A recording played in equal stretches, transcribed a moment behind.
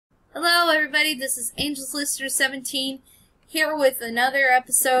everybody, this is Angel's Lister 17 here with another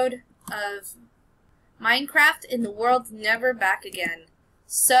episode of Minecraft in the World Never Back Again.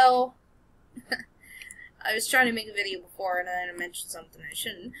 So, I was trying to make a video before and then I mentioned something I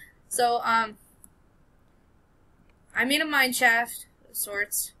shouldn't. So, I made a mine shaft of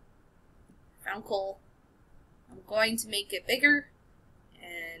sorts, found coal. I'm going to make it bigger,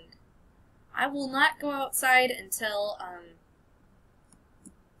 and I will not go outside until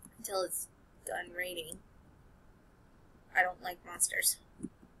it's done raining. I don't like monsters.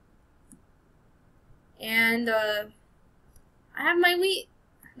 And I have my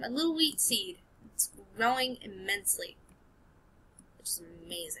little wheat seed. It's growing immensely, which is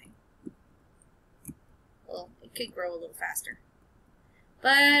amazing. Well, it could grow a little faster.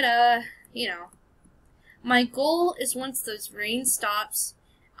 But, you know, my goal is once this rain stops,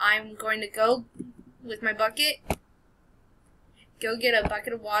 I'm going to go with my bucket, go get a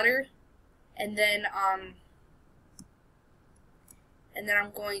bucket of water, and then I'm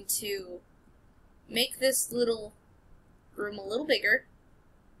going to make this little room a little bigger.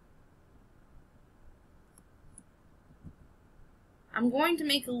 I'm going to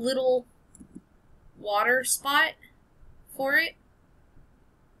make a little water spot for it.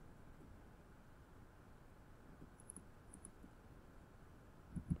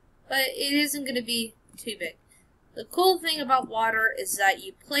 But it isn't going to be too big. The cool thing about water is that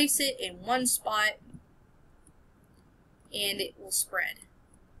you place it in one spot and it will spread.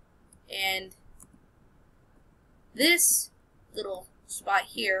 And this little spot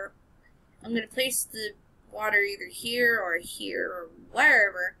here, I'm going to place the water either here or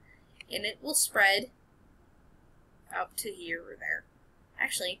wherever, and it will spread up to here or there.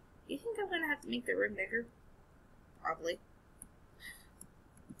 Actually, do you think I'm going to have to make the room bigger? Probably.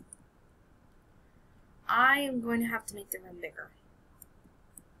 I am going to have to make the room bigger.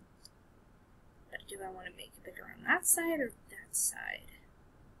 But do I want to make it bigger on that side or that side?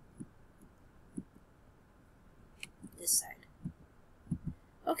 This side.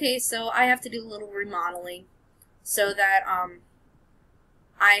 Okay, so I have to do a little remodeling so that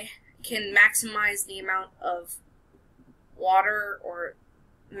I can maximize the amount of water or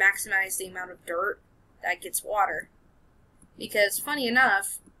maximize the amount of dirt that gets water. Because funny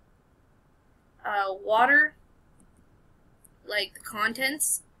enough, water, like the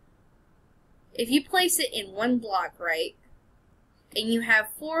contents, if you place it in one block, right, and you have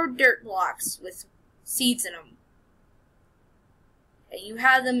 4 dirt blocks with seeds in them, and you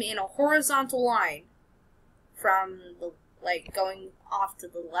have them in a horizontal line from the, like, going off to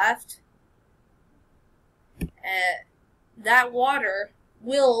the left, that water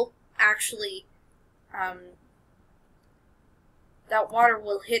will actually, that water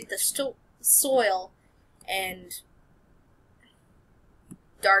will hit the soil and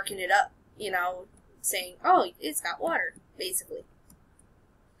darken it up, you know, saying, oh, it's got water, basically.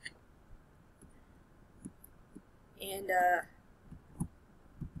 And,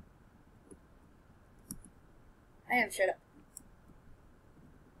 I am shut up.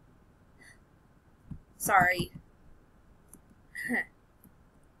 Sorry.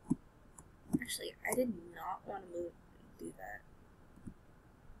 Actually, I did not want to do that.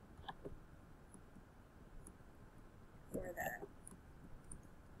 Or that.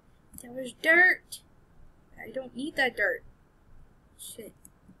 There was dirt! I don't need that dirt. Shit.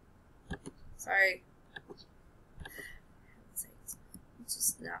 Sorry. It's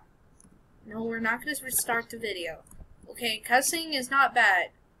just not. No, we're not going to restart the video. Okay, cussing is not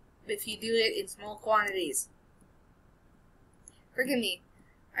bad if you do it in small quantities. Forgive me.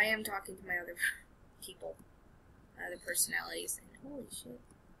 I am talking to my other people. Other personalities. And holy shit.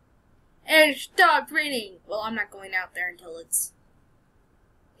 And it stopped raining! Well, I'm not going out there until it's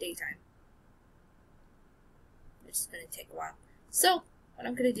daytime. It's just going to take a while. So, what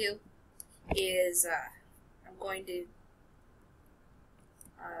I'm going to do is, I'm going to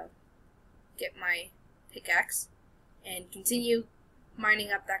get my pickaxe and continue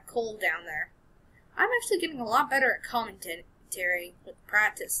mining up that coal down there. I'm actually getting a lot better at commentary with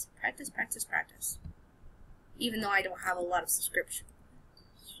practice. Practice. Even though I don't have a lot of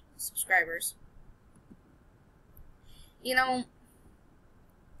subscribers. You know,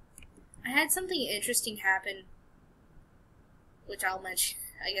 I had something interesting happen, which I'll mention.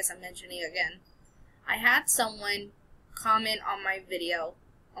 I guess I'm mentioning again. I had someone comment on my video,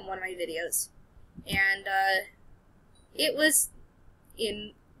 on one of my videos, and it was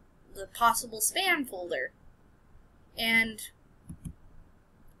in the possible spam folder, and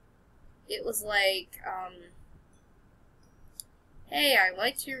it was like, hey, I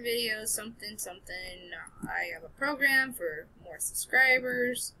liked your video, something, something, I have a program for more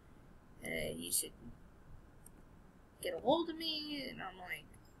subscribers, you should get a hold of me. And I'm like,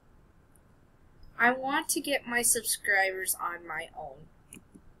 I want to get my subscribers on my own.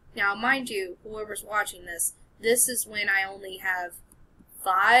 Now, mind you, whoever's watching this, this is when I only have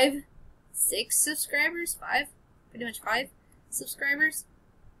 5, 6 subscribers. 5? Pretty much 5 subscribers.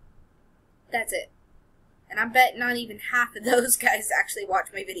 That's it. And I bet not even half of those guys actually watch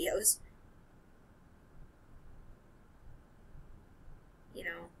my videos. You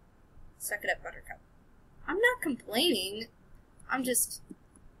know, suck it up, Buttercup. I'm not complaining. I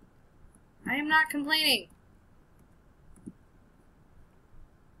am not complaining.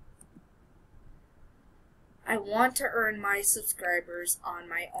 I want to earn my subscribers on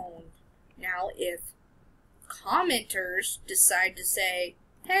my own. Now, if commenters decide to say,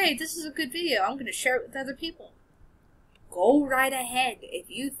 hey, this is a good video, I'm going to share it with other people, go right ahead if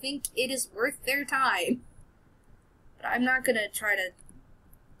you think it is worth their time. But I'm not going to try to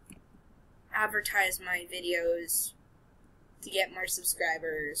advertise my videos to get more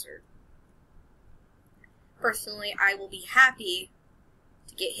subscribers. Or personally, I will be happy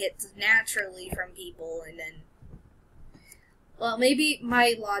to get hits naturally from people, and then, well, maybe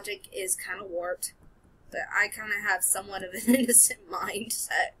my logic is kind of warped, but I kind of have somewhat of an innocent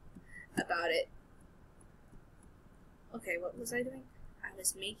mindset about it. Okay, what was I doing? I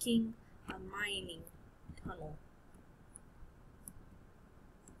was making a mining tunnel.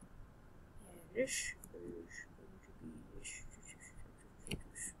 And this is going to be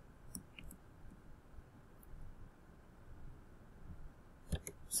this.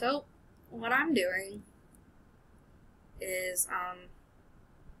 So, what I'm doing is,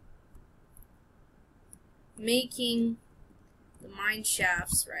 making the mine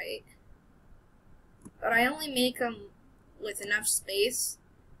shafts, right? But I only make them with enough space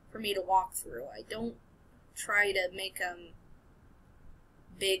for me to walk through. I don't try to make them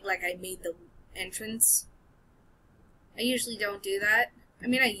big like I made the entrance. I usually don't do that. I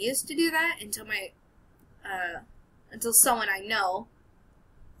mean, I used to do that until until someone I know,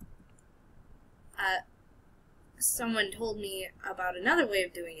 someone told me about another way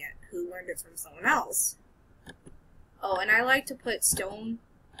of doing it, who learned it from someone else. Oh, and I like to put stone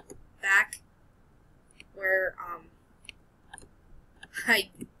back where,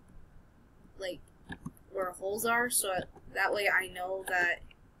 where holes are, so that way I know that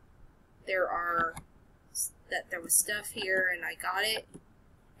there was stuff here and I got it.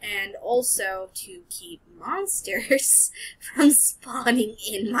 And also to keep monsters from spawning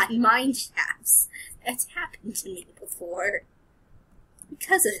in my mine shafts. That's happened to me before.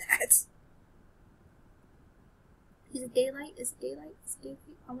 Because of that. Is it daylight? Is it daylight? Is it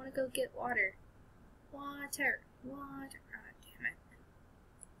daylight? I want to go get water. Water. Water. Ah, damn it.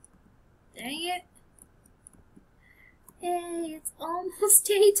 Dang it. Hey, it's almost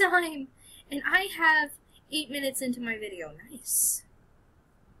daytime. And I have 8 minutes into my video. Nice.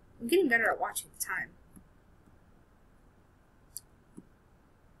 I'm getting better at watching the time.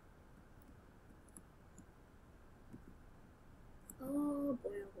 Oh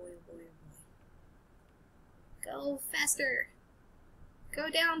boy, oh boy, oh boy, oh boy. Go faster. Go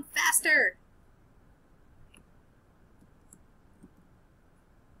down faster.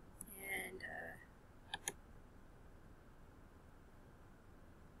 And,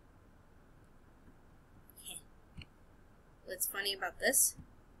 what's funny about this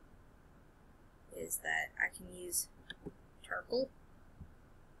is that I can use charcoal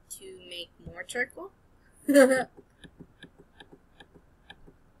to make more charcoal.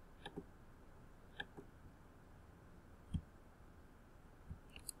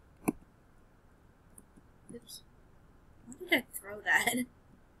 Oops. Why did I throw that?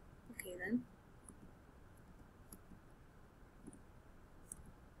 Okay then.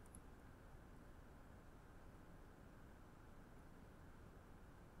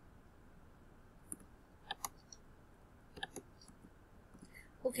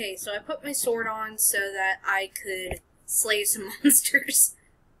 Okay, so I put my sword on so that I could slay some monsters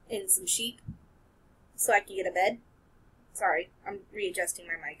and some sheep, so I could get a bed. Sorry, I'm readjusting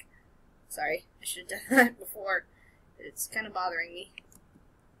my mic. Sorry, I should have done that before. It's kind of bothering me.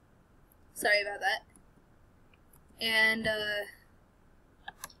 Sorry about that. And,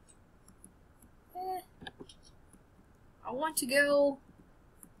 I want to go,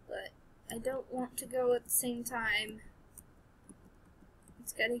 but I don't want to go at the same time.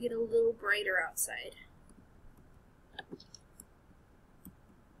 It's gotta get a little brighter outside.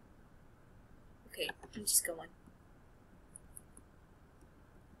 Okay, I'm just going.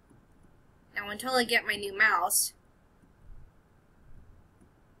 Now, until I get my new mouse,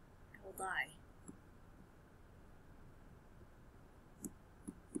 I will die.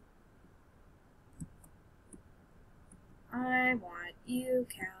 you,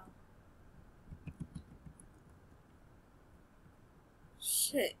 cow.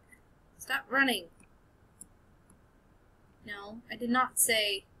 Shit. Stop running. No, I did not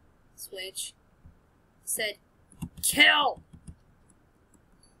say switch. I said kill!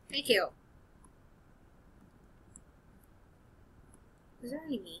 Thank you. Is there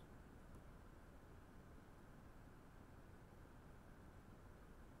any meat?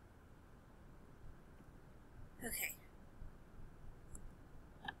 Okay.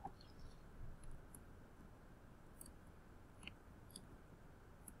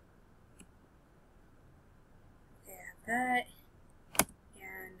 Okay, I have that.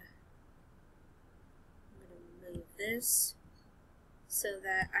 And I'm going to move this so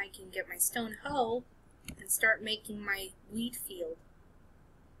that I can get my stone hoe and start making my wheat field.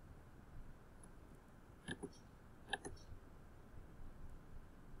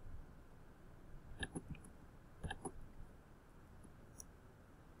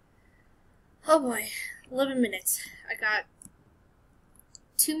 Oh boy, 11 minutes. I got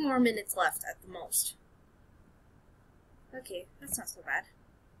 2 more minutes left at the most. Okay, that's not so bad.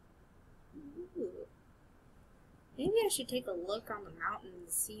 Ooh. Maybe I should take a look on the mountain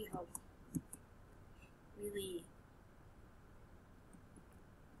and see how really...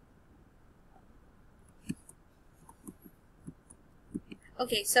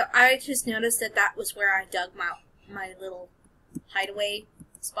 Okay, so I just noticed that that was where I dug my little hideaway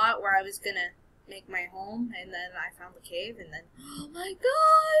spot where I was gonna make my home, and then I found the cave, and then, oh my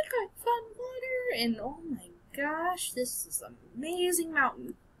god, I found water, and oh my gosh, this is an amazing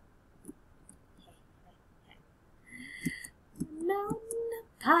mountain. Mountain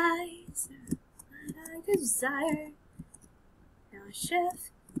of pies are what I desire. Now,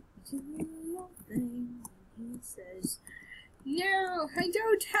 chef, do your thing. He says, no, I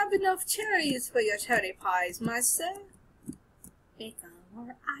don't have enough cherries for your cherry pies, master. Make them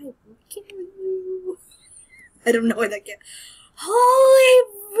or I will kill you. I don't know where that came. Holy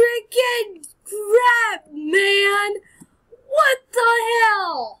freaking crap, man! What the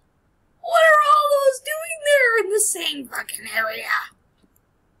hell? What are all those doing there in the same fucking area?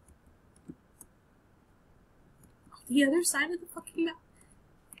 On the other side of the fucking map.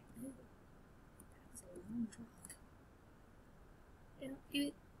 That's a long drop.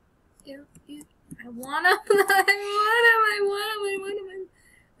 I want him. I want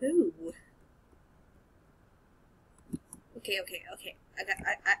him. Ooh. Okay.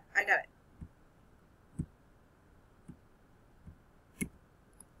 I got it.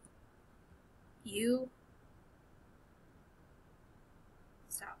 You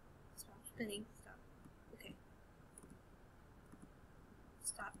stop spinning. Stop. Okay.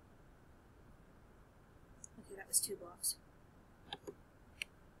 Stop. Okay, that was 2 blocks.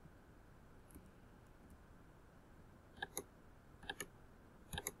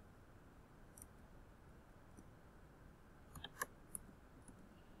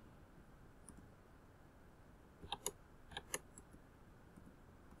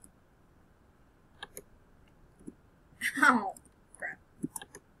 Oh, crap.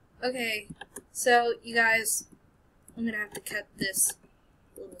 Okay, so, you guys, I'm gonna have to cut this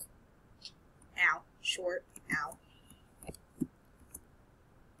little, short,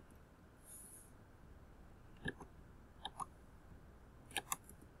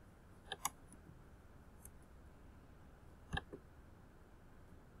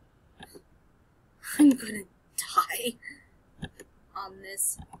 I'm gonna die on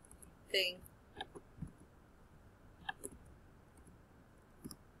this thing.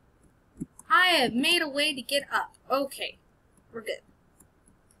 I have made a way to get up. Okay, we're good.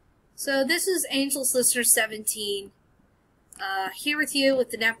 So this is Angel's Listener 17, here with you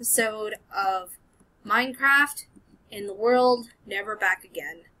with an episode of Minecraft in the world never back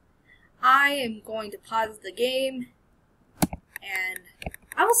again. I am going to pause the game, and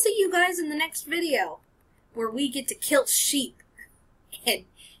I will see you guys in the next video, where we get to kill sheep, and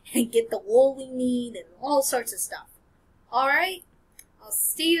get the wool we need, and all sorts of stuff. Alright? I'll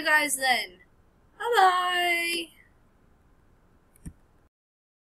see you guys then. Bye-bye!